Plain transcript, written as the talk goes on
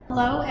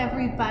Hello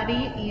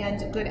everybody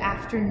and good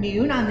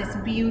afternoon on this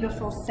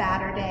beautiful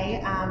Saturday.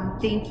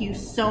 Thank you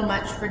so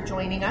much for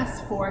joining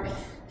us for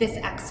this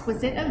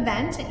exquisite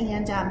event,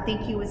 and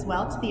thank you as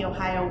well to the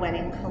Ohio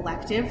Wedding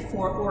Collective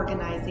for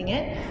organizing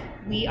it.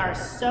 We are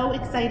so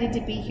excited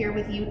to be here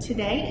with you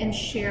today and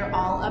share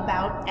all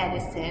about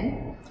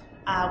Edison.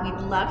 We'd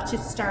love to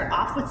start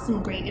off with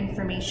some great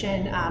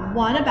information,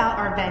 one about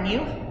our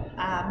venue,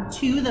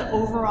 two, the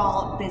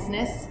overall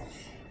business,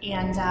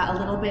 and a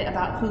little bit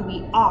about who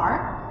we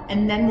are.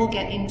 And then we'll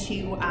get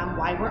into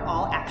why we're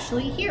all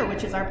actually here,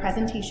 which is our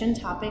presentation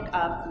topic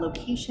of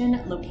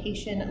location,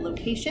 location,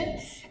 location,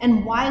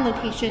 and why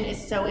location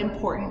is so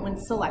important when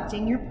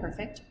selecting your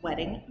perfect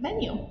wedding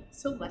venue.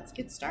 So let's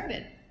get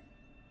started.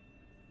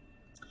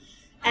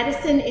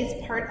 Edison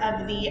is part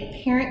of the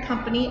parent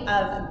company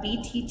of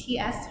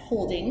BTTS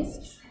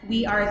Holdings.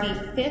 We are the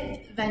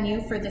fifth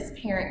venue for this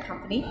parent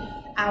company.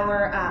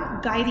 Our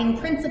guiding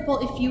principle,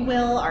 if you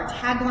will, our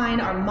tagline,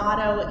 our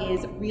motto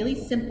is really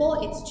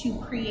simple. It's to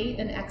create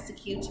and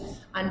execute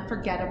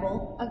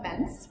unforgettable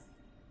events.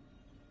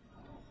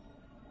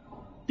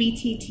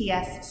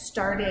 BTTS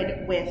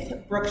started with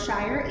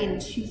Brookshire in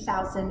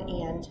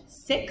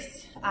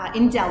 2006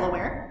 in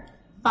Delaware,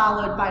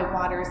 followed by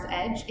Water's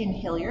Edge in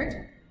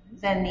Hilliard,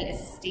 then the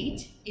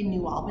Estate in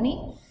New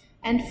Albany,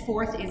 and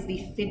fourth is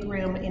the Fig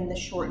Room in the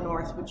Short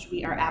North, which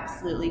we are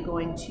absolutely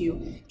going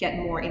to get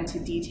more into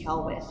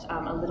detail with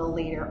a little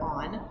later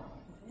on.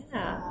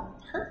 Yeah,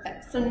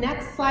 perfect. So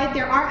next slide,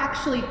 there are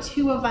actually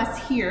two of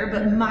us here,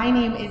 but my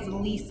name is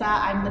Lisa.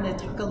 I'm going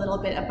to talk a little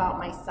bit about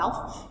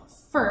myself.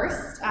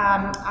 First,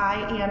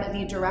 I am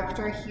the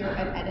director here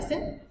at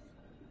Edison.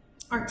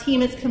 Our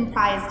team is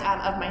comprised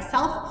of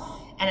myself,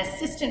 an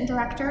assistant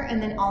director,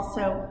 and then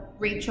also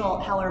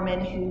Rachel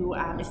Hellerman, who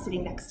is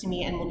sitting next to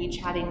me and will be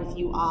chatting with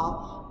you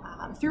all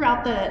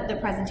throughout the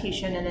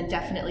presentation, and then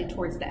definitely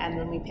towards the end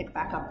when we pick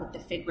back up with the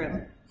Fig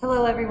Room.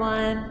 Hello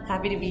everyone,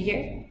 happy to be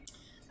here.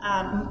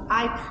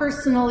 I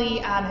personally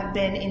have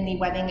been in the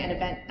wedding and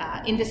event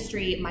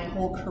industry my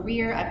whole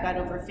career. I've got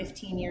over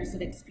 15 years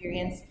of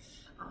experience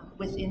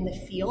within the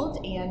field,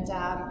 and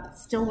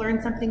still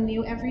learn something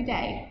new every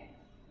day.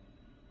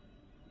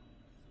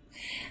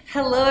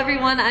 Hello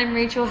everyone, I'm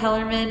Rachel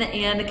Hellerman,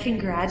 and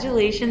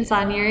congratulations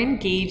on your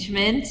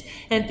engagement,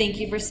 and thank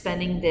you for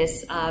spending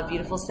this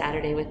beautiful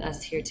Saturday with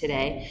us here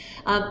today.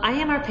 I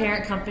am our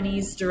parent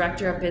company's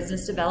Director of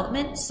Business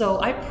Development, so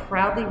I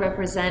proudly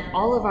represent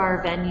all of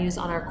our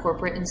venues on our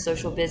corporate and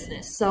social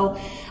business. So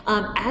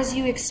as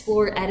you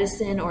explore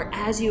Edison, or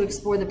as you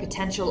explore the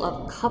potential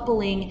of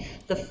coupling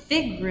the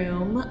Fig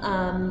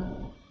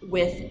Room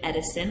with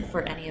Edison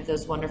for any of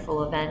those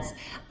wonderful events,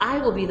 I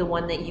will be the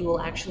one that you will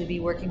actually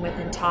be working with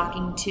and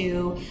talking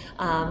to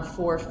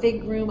for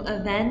Fig Room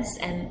events.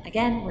 And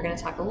again, we're going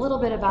to talk a little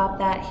bit about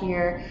that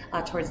here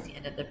towards the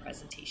end of the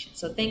presentation.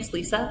 So thanks,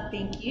 Lisa.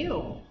 Thank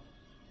you.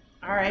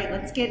 All right,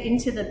 let's get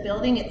into the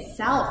building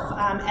itself.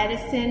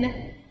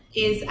 Edison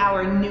is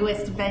our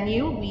newest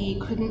venue. We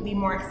couldn't be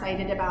more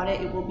excited about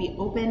it. It will be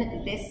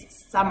open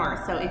this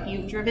summer. So if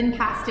you've driven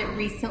past it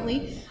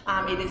recently,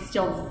 it is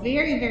still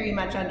very, very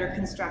much under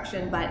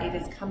construction, but it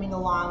is coming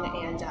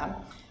along and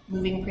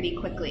moving pretty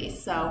quickly.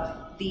 So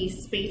the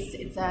space,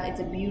 it's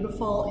a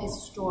beautiful,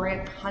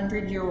 historic,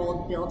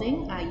 100-year-old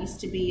building. Used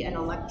to be an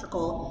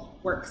electrical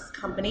works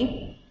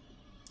company.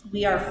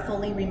 We are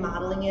fully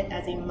remodeling it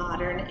as a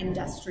modern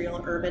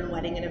industrial urban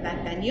wedding and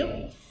event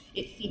venue.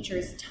 It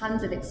features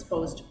tons of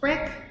exposed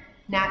brick,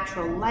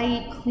 natural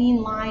light,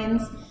 clean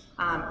lines,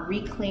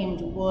 reclaimed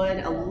wood,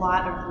 a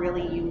lot of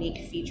really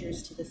unique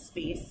features to the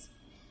space.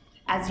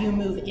 As you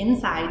move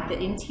inside, the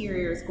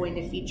interior is going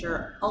to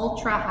feature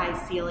ultra high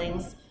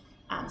ceilings,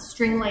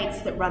 string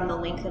lights that run the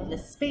length of the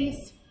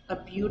space, a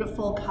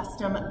beautiful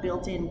custom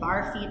built-in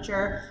bar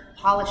feature,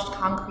 polished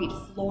concrete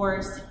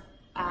floors,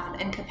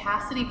 and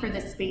capacity for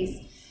this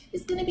space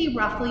is going to be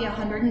roughly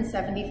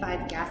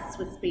 175 guests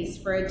with space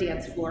for a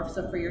dance floor.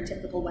 So for your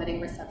typical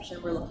wedding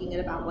reception, we're looking at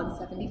about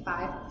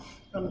 175.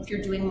 If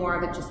you're doing more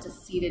of just a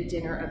seated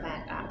dinner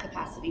event,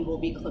 capacity will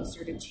be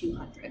closer to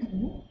 200.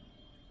 Mm-hmm.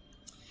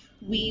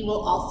 We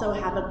will also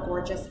have a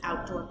gorgeous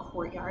outdoor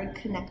courtyard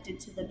connected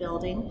to the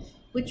building,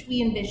 which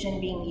we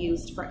envision being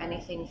used for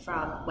anything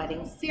from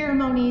wedding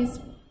ceremonies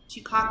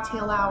to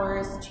cocktail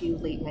hours to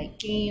late night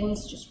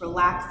games, just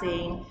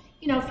relaxing.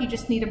 You know, if you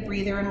just need a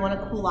breather and want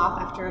to cool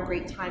off after a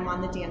great time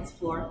on the dance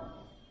floor.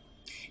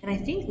 And I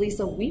think,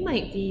 Lisa, we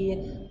might be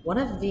one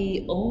of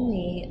the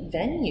only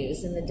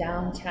venues in the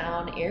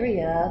downtown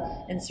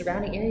area and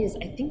surrounding areas,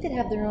 I think, that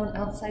have their own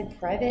outside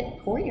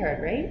private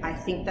courtyard, right? I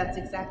think that's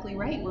exactly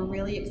right. We're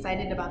really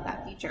excited about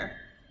that feature.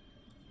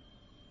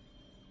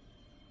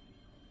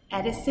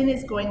 Edison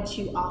is going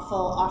to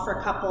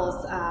offer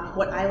couples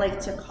what I like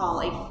to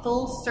call a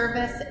full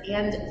service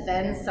and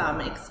then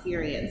some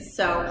experience.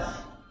 So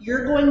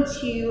you're going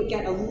to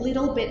get a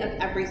little bit of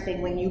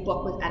everything when you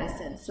book with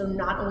Edison. So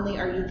not only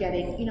are you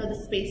getting,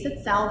 the space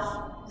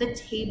itself, the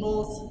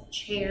tables,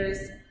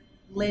 chairs,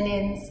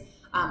 linens,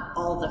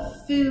 All the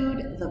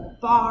food, the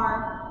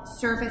bar,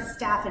 service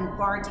staff and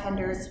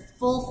bartenders,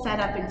 full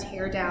setup and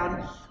tear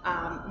down.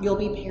 You'll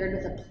be paired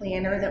with a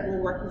planner that will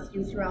work with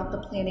you throughout the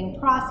planning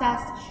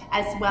process,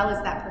 as well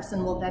as that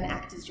person will then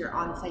act as your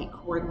on-site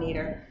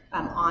coordinator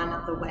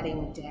on the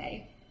wedding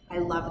day. I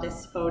love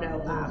this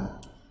photo.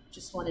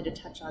 Just wanted to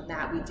touch on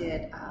that. We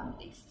did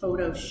a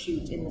photo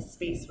shoot in the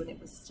space when it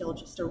was still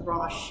just a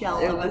raw shell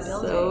of a building. It was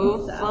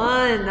so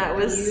fun. That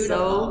was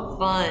so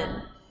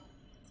fun.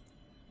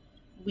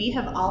 We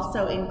have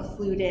also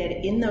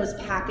included in those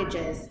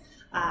packages,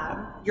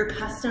 your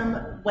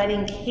custom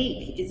wedding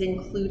cake is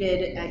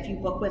included if you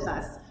book with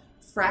us.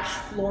 Fresh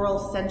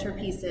floral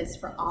centerpieces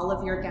for all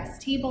of your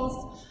guest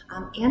tables,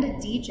 and a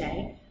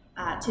DJ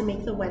to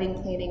make the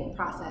wedding planning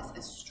process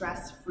as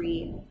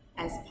stress-free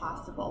as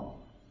possible.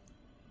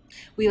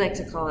 We like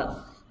to call it,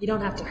 you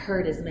don't have to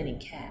herd as many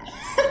cats.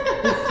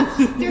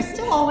 There's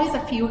still always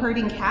a few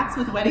herding cats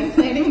with wedding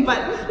planning,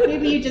 but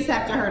maybe you just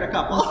have to herd a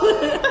couple.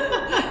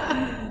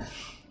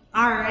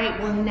 All right,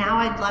 well now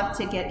I'd love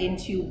to get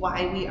into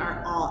why we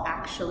are all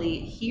actually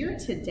here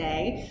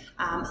today.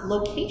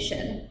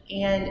 Location,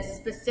 and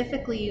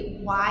specifically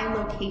why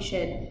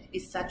location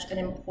is such an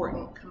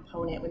important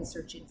component when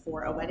searching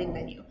for a wedding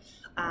venue.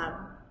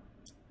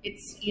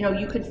 It's,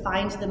 you could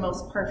find the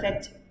most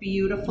perfect,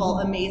 beautiful,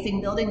 amazing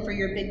building for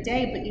your big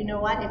day, but you know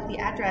what? If the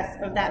address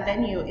of that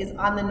venue is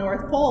on the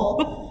North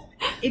Pole,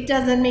 it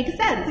doesn't make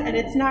sense and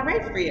it's not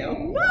right for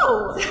you.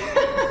 No!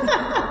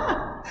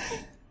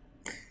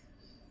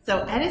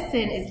 So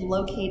Edison is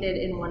located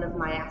in one of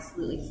my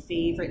absolutely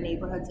favorite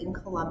neighborhoods in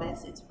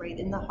Columbus. It's right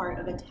in the heart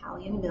of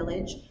Italian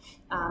Village.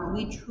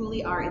 We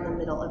truly are in the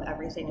middle of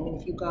everything. I mean,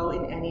 if you go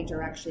in any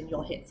direction,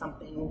 you'll hit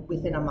something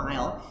within a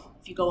mile.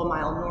 If you go a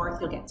mile north,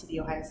 you'll get to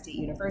the Ohio State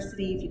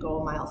University. If you go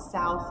a mile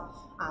south,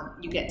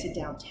 you get to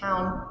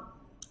downtown.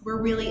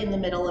 We're really in the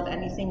middle of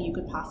anything you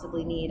could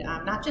possibly need,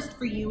 not just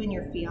for you and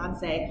your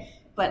fiance,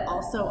 but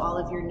also all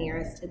of your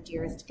nearest and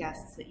dearest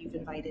guests that you've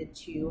invited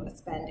to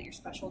spend your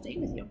special day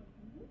with you.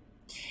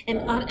 And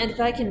if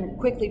I can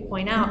quickly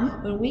point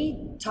out, when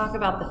we talk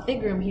about the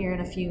fig room here in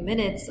a few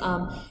minutes,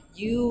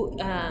 you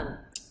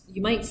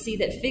might see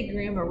that fig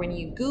room, or when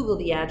you Google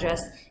the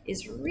address,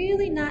 is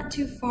really not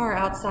too far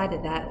outside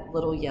of that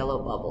little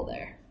yellow bubble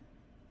there.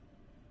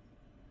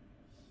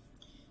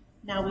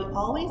 Now, we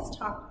always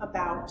talk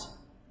about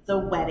the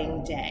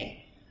wedding day.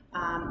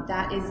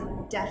 That is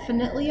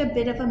definitely a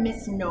bit of a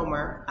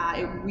misnomer.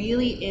 It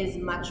really is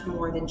much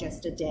more than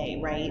just a day,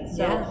 right?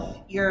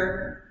 So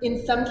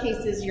in some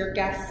cases, your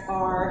guests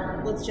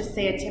are, let's just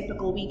say a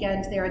typical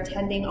weekend, they're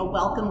attending a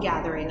welcome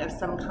gathering of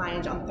some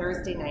kind on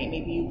Thursday night.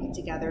 Maybe you put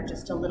together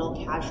just a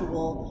little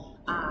casual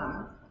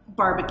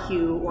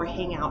barbecue or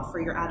hangout for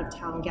your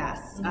out-of-town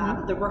guests.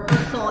 The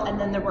rehearsal, and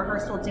then the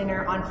rehearsal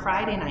dinner on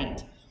Friday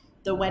night.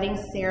 The wedding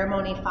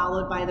ceremony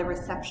followed by the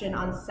reception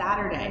on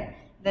Saturday.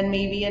 Then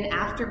maybe an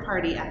after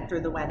party after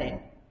the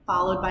wedding,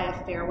 followed by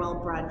a farewell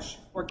brunch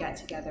or get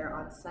together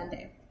on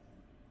Sunday.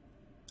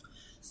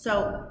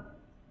 So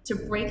to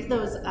break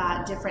those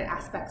different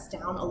aspects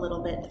down a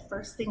little bit, the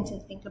first thing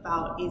to think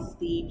about is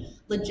the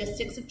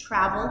logistics of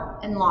travel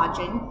and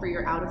lodging for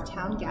your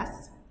out-of-town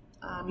guests.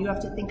 You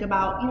have to think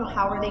about,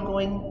 how are they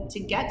going to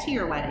get to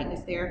your wedding?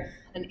 Is there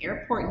an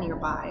airport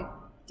nearby?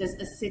 Does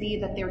the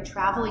city that they're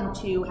traveling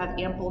to have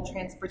ample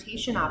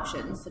transportation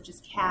options, such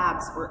as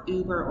cabs or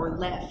Uber or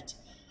Lyft?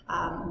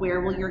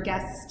 Where will your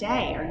guests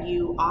stay? Are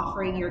you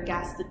offering your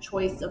guests the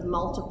choice of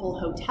multiple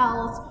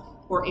hotels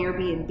or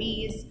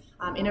Airbnbs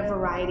in a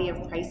variety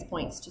of price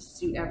points to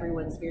suit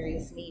everyone's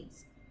various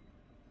needs?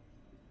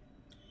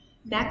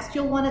 Next,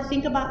 you'll want to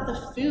think about the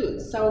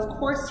food. So of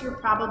course, you're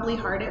probably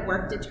hard at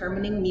work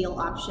determining meal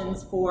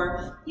options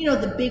for,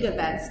 the big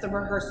events, the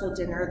rehearsal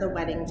dinner, the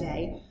wedding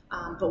day.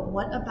 But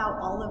what about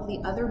all of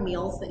the other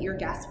meals that your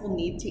guests will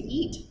need to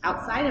eat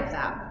outside of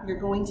that? You're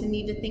going to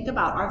need to think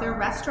about, are there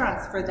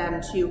restaurants for them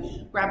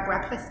to grab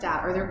breakfast at?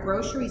 Are there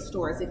grocery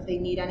stores if they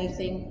need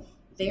anything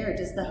there?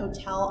 Does the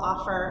hotel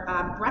offer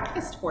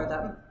breakfast for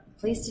them?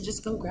 Place to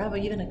just go grab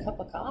even a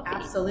cup of coffee.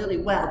 Absolutely.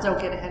 Well, don't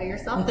get ahead of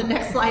yourself. The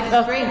next slide is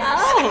drinks.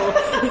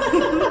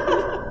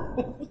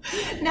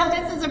 Now,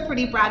 this is a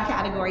pretty broad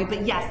category,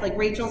 but yes, like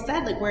Rachel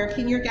said, where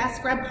can your guests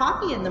grab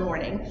coffee in the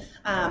morning?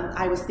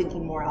 I was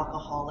thinking more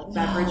alcoholic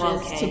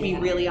beverages, to be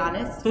really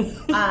honest.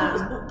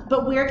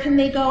 But where can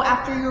they go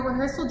after your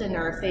rehearsal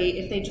dinner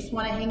if they just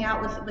want to hang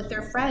out with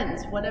their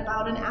friends? What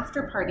about an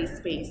after party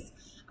space?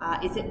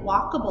 Is it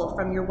walkable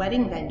from your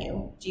wedding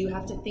venue? Do you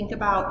have to think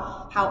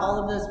about how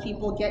all of those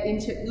people get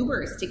into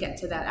Ubers to get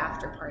to that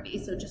after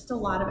party? So just a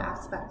lot of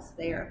aspects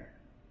there.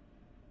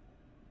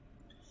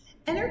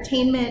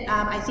 Entertainment,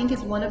 I think,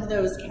 is one of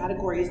those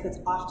categories that's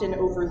often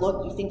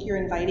overlooked. You think you're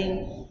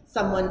inviting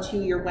someone to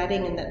your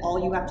wedding and that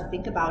all you have to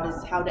think about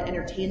is how to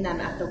entertain them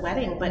at the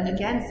wedding. But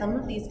again, some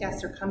of these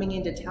guests are coming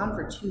into town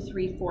for 2,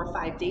 3, 4,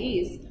 5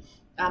 days.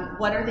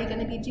 What are they going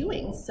to be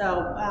doing?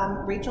 So,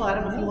 Rachel, I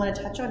don't know if you want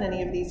to touch on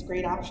any of these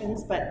great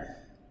options, but...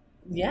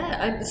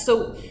 Yeah,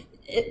 so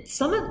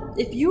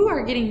if you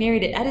are getting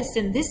married at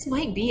Edison, this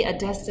might be a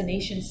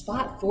destination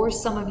spot for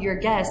some of your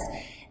guests.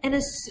 And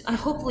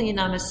hopefully, and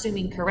I'm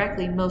assuming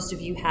correctly, most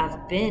of you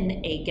have been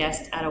a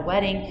guest at a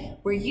wedding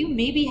where you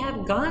maybe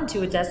have gone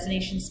to a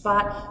destination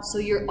spot, so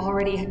you're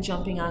already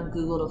jumping on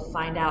Google to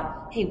find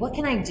out, hey, what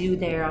can I do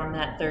there on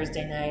that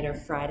Thursday night or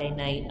Friday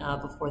night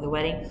before the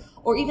wedding?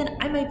 Or even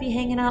I might be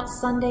hanging out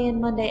Sunday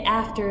and Monday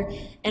after,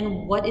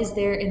 and what is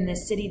there in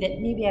this city that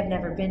maybe I've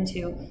never been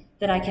to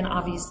that I can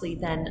obviously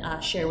then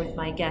share with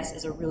my guests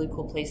as a really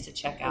cool place to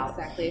check out.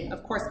 Exactly.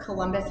 Of course,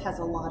 Columbus has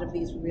a lot of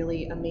these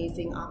really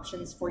amazing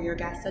options for your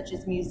guests, such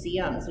as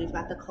museums. We've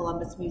got the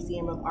Columbus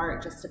Museum of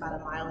Art just about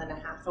 1.5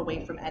 miles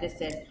away from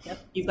Edison. Yep.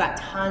 You've got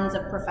tons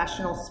of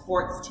professional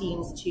sports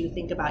teams to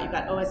think about. You've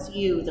got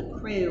OSU, the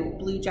Crew,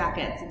 Blue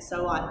Jackets, and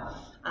so on.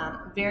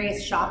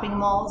 Various shopping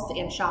malls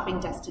and shopping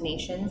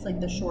destinations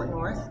like the Short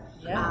North,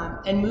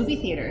 and movie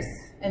theaters.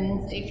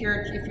 And if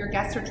your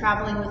guests are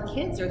traveling with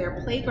kids, or there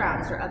are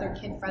playgrounds or other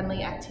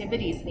kid-friendly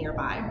activities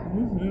nearby.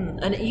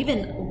 And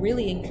even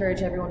really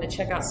encourage everyone to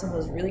check out some of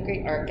those really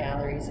great art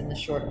galleries in the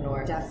Short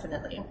North.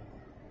 Definitely.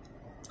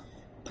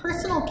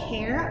 Personal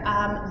care,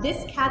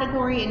 this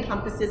category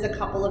encompasses a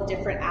couple of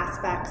different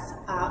aspects.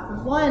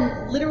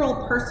 One,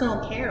 literal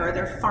personal care. Are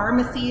there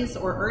pharmacies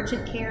or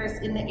urgent cares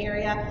in the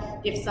area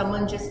if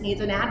someone just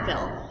needs an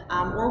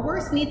Advil, or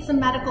worse, needs some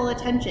medical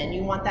attention?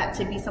 You want that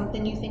to be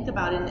something you think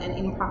about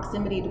in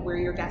proximity to where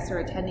your guests are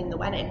attending the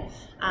wedding.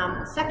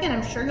 Second,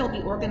 I'm sure you'll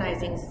be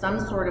organizing some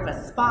sort of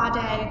a spa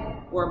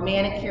day or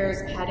manicures,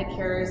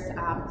 pedicures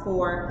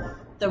for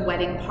the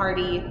wedding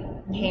party,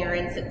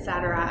 parents,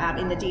 etc.,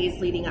 in the days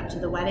leading up to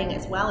the wedding,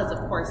 as well as, of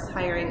course,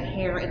 hiring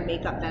hair and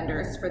makeup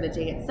vendors for the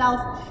day itself.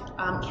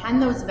 Can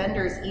those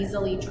vendors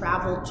easily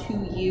travel to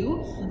you,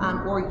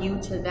 or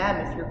you to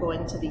them if you're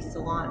going to the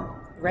salon?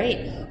 Right.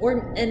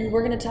 And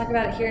we're going to talk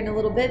about it here in a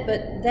little bit,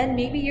 but then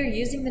maybe you're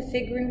using the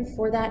Fig Room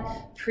for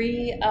that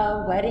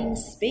pre-wedding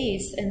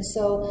space. And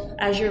so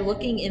as you're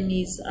looking in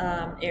these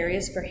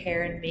areas for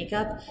hair and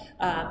makeup,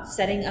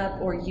 setting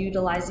up or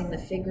utilizing the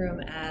Fig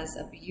Room as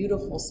a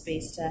beautiful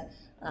space to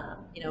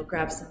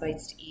grab some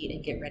bites to eat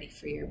and get ready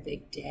for your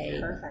big day.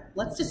 Perfect.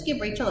 Let's just give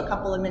Rachel a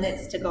couple of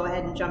minutes to go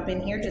ahead and jump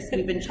in here.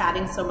 We've been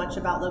chatting so much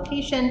about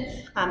location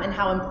and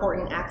how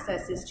important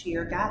access is to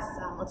your guests.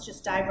 Let's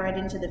just dive right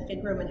into the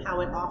Fig Room and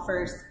how it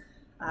offers,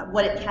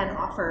 what it can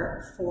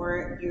offer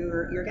for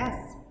your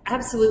guests.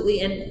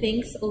 Absolutely, and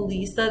thanks,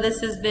 Elisa.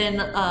 This has been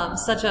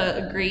such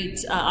a great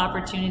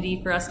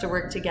opportunity for us to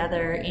work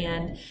together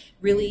and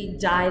really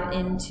dive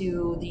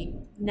into the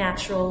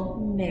natural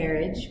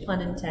marriage,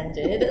 pun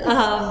intended,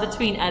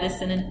 between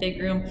Edison and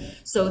Fig Room.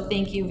 So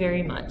thank you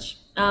very much.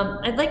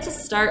 I'd like to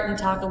start and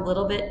talk a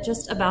little bit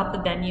just about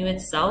the venue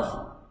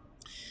itself.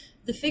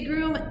 The Fig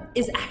Room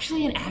is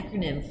actually an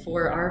acronym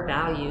for our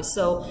values.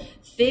 So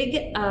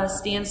FIG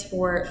stands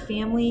for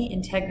Family,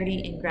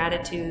 Integrity, and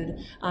Gratitude,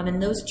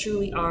 and those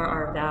truly are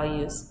our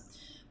values.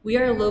 We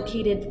are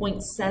located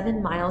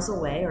 0.7 miles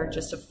away, or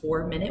just a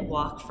 4-minute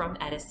walk from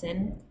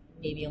Edison,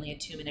 maybe only a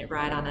 2-minute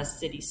ride on a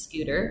city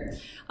scooter.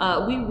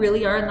 We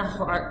really are in the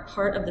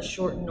heart of the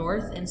Short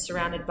North and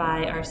surrounded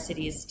by our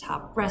city's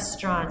top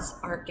restaurants,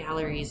 art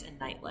galleries, and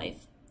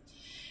nightlife.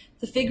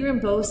 The Fig Room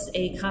boasts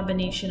a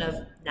combination of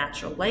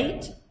natural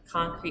light,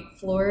 concrete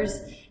floors,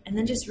 and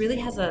then just really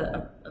has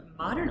a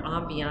modern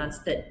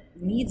ambiance that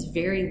needs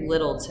very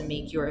little to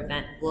make your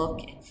event look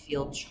and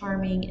feel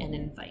charming and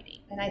inviting.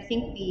 And I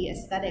think the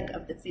aesthetic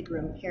of the Fig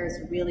Room pairs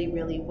really,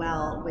 really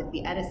well with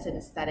the Edison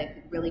aesthetic.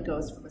 It really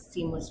goes from a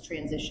seamless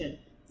transition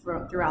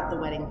throughout the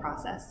wedding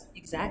process.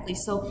 Exactly.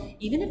 So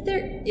even if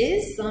there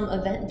is some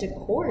event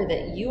decor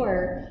that you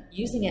are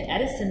using at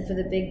Edison for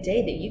the big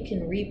day that you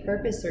can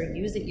repurpose or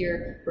use at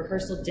your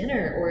rehearsal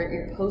dinner or at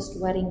your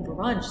post-wedding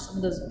brunch, some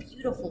of those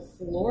beautiful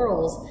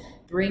florals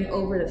bring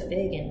over to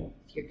Fig, and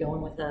if you're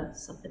going with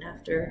something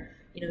after,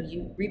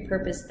 you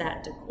repurpose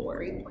that decor.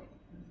 Great point.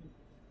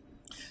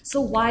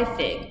 So why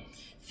Fig?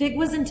 Fig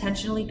was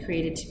intentionally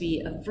created to be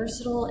a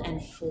versatile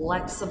and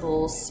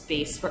flexible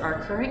space for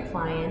our current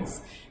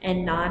clients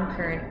and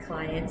non-current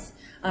clients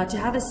to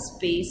have a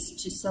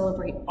space to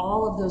celebrate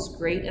all of those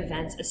great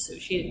events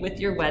associated with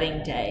your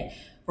wedding day.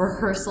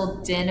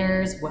 Rehearsal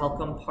dinners,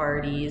 welcome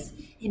parties,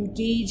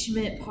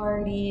 engagement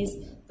parties,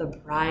 the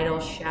bridal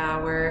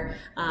shower,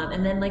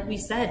 and then, like we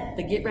said,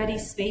 the get ready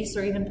space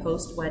or even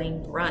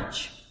post-wedding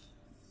brunch.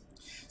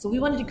 So we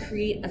wanted to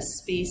create a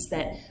space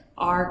that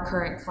our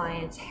current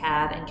clients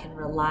have and can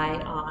rely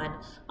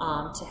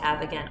on to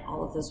have, again,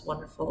 all of those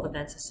wonderful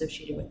events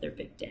associated with their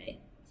big day.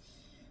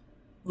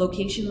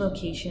 Location,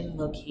 location,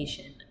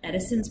 location.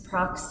 Edison's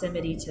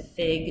proximity to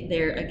Fig,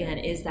 there again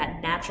is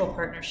that natural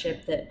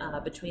partnership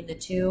that between the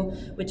two,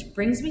 which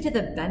brings me to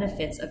the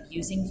benefits of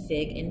using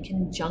Fig in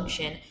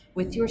conjunction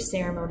with your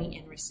ceremony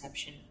and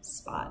reception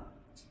spot.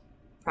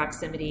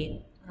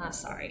 Proximity,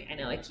 sorry, I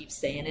know I keep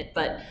saying it,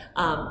 but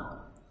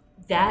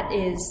that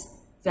is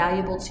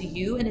valuable to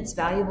you and it's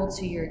valuable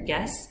to your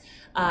guests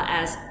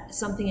as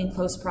something in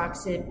close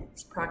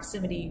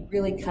proximity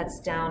really cuts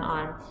down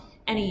on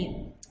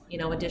any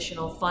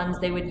additional funds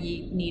they would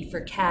need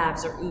for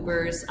cabs or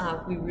Ubers.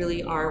 We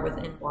really are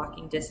within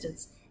walking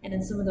distance. And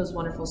in some of those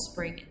wonderful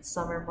spring and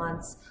summer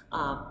months,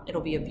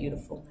 it'll be a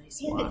beautiful, nice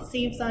walk. And it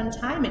saves on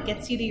time. It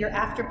gets you to your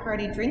after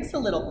party drinks a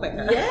little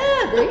quicker.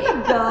 Yeah, there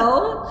you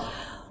go.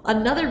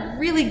 Another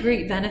really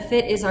great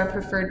benefit is our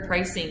preferred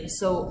pricing.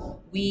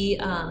 So we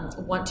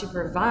want to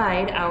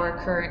provide our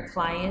current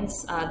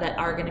clients that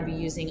are going to be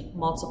using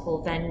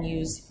multiple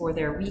venues for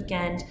their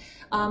weekend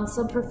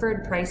some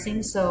preferred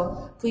pricing.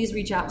 So please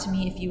reach out to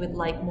me if you would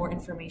like more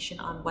information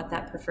on what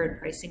that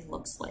preferred pricing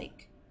looks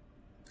like.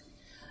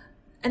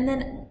 And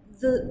then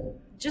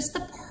just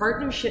the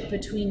partnership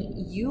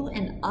between you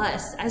and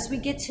us, as we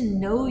get to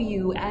know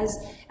you, as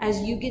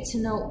you get to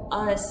know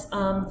us,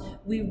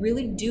 we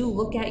really do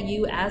look at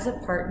you as a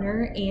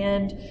partner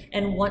and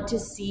want to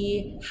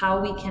see how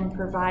we can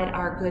provide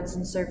our goods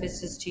and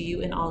services to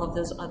you in all of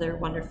those other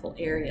wonderful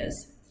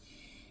areas.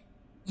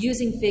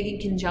 Using FIG in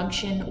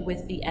conjunction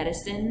with the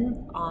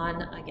Edison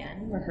on,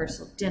 again,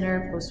 rehearsal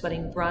dinner,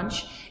 post-wedding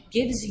brunch,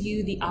 gives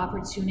you the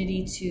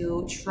opportunity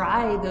to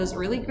try those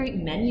really great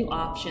menu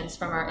options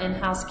from our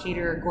in-house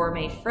caterer,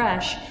 Gourmet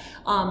Fresh,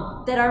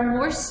 that are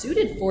more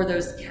suited for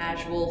those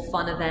casual,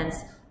 fun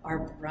events,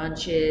 our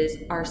brunches,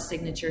 our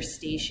signature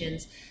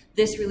stations.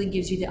 This really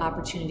gives you the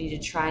opportunity to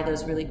try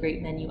those really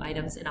great menu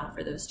items and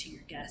offer those to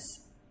your guests.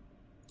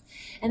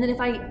 And then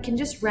if I can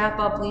just wrap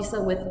up,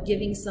 Lisa, with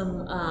giving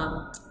some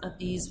of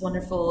these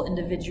wonderful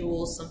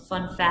individuals some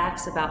fun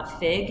facts about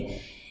FIG,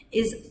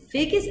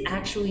 FIG is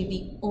actually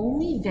the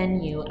only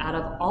venue out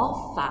of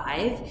all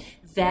 5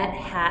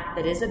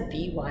 that is a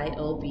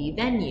BYOB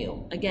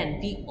venue. Again,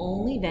 the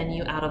only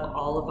venue out of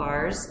all of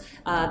ours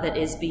that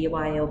is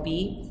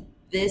BYOB.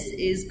 This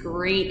is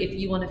great if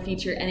you want to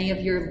feature any of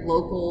your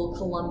local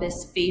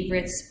Columbus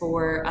favorites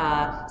for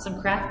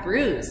some craft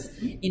brews.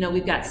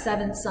 We've got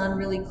Seventh Son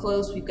really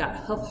close. We've got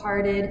Hoof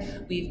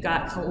Hearted. We've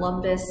got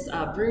Columbus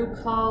Brew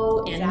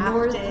Co. and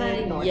North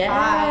High.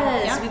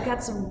 Yes, yeah. We've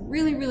got some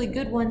really, really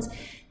good ones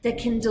that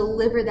can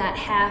deliver that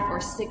half or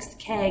 6th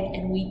keg,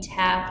 and we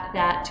tap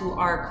that to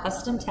our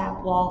custom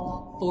tap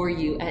wall for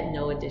you at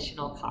no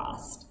additional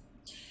cost.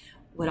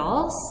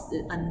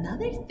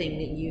 Another thing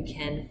that you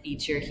can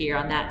feature here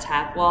on that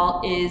tap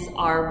wall is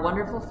our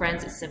wonderful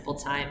friends at Simple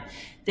Time.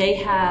 They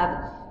have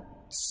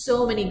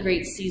so many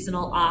great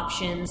seasonal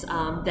options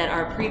that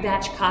are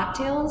pre-batch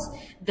cocktails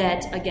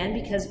that, again,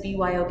 because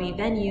BYOB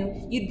venue,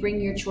 you'd bring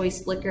your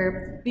choice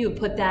liquor. We would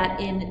put that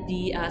in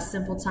the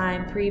Simple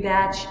Time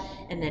pre-batch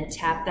and then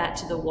tap that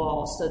to the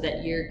wall so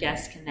that your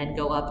guests can then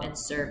go up and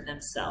serve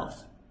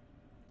themselves.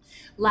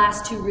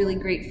 Last 2 really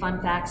great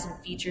fun facts and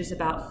features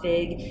about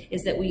FIG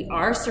is that we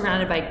are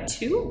surrounded by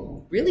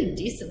 2 really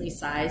decently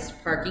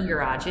sized parking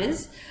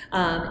garages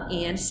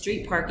and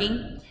street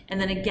parking.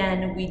 And then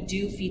again, we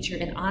do feature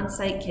an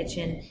on-site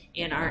kitchen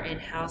and our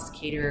in-house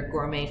caterer,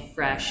 Gourmet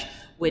Fresh,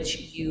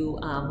 which you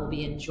will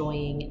be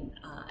enjoying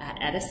at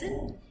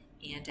Edison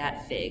and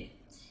at FIG.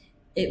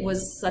 It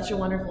was such a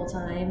wonderful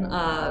time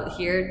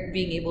here,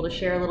 being able to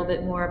share a little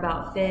bit more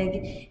about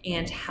FIG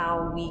and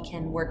how we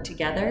can work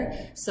together.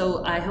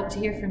 So I hope to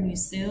hear from you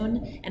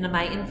soon, and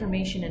my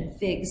information and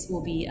FIGs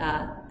will be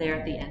there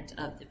at the end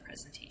of the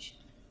presentation.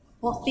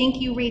 Well, thank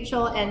you,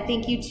 Rachel, and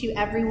thank you to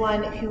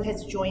everyone who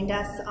has joined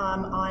us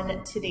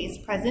on today's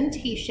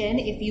presentation.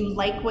 If you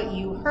like what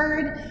you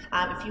heard,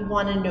 if you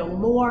want to know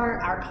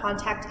more, our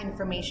contact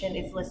information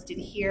is listed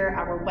here,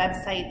 our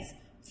websites,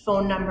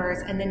 phone numbers,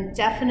 and then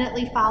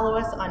definitely follow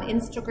us on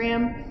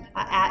Instagram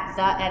at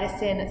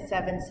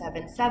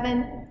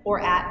theedison777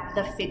 or at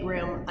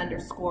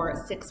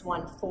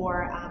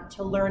thefiguroom_614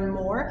 to learn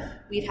more.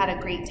 We've had a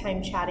great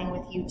time chatting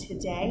with you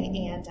today,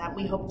 and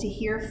we hope to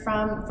hear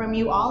from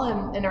you all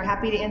and are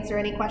happy to answer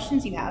any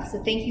questions you have.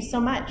 So thank you so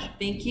much.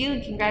 Thank you,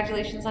 and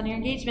congratulations on your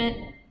engagement.